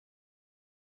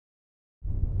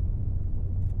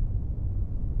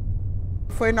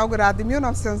foi inaugurado em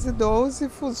 1912 e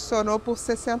funcionou por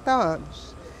 60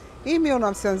 anos. Em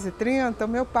 1930,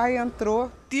 meu pai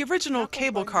entrou. The original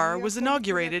cable car was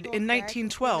inaugurated in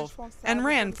 1912 and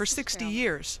ran for 60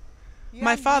 years.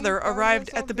 My father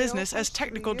arrived at the business as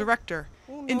technical director,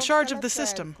 in charge of the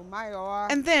system.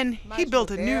 And then he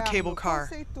built a new cable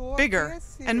car, bigger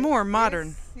and more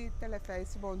modern.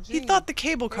 He thought the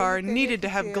cable car needed to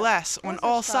have glass on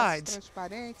all sides.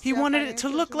 He wanted it to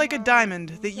look like a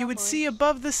diamond that you would see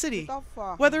above the city,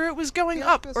 whether it was going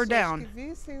up or down.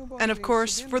 And of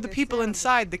course, for the people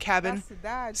inside the cabin,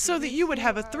 so that you would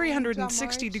have a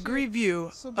 360-degree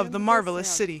view of the marvelous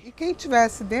city. E quem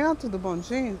estivesse dentro do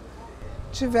bondinho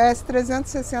tivesse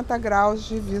 360 graus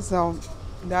de visão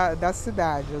da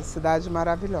cidade, a cidade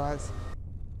maravilhosa.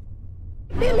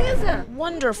 Beleza!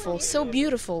 Wonderful, so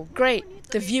beautiful, great.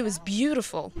 The view is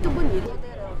beautiful. Muito bonito.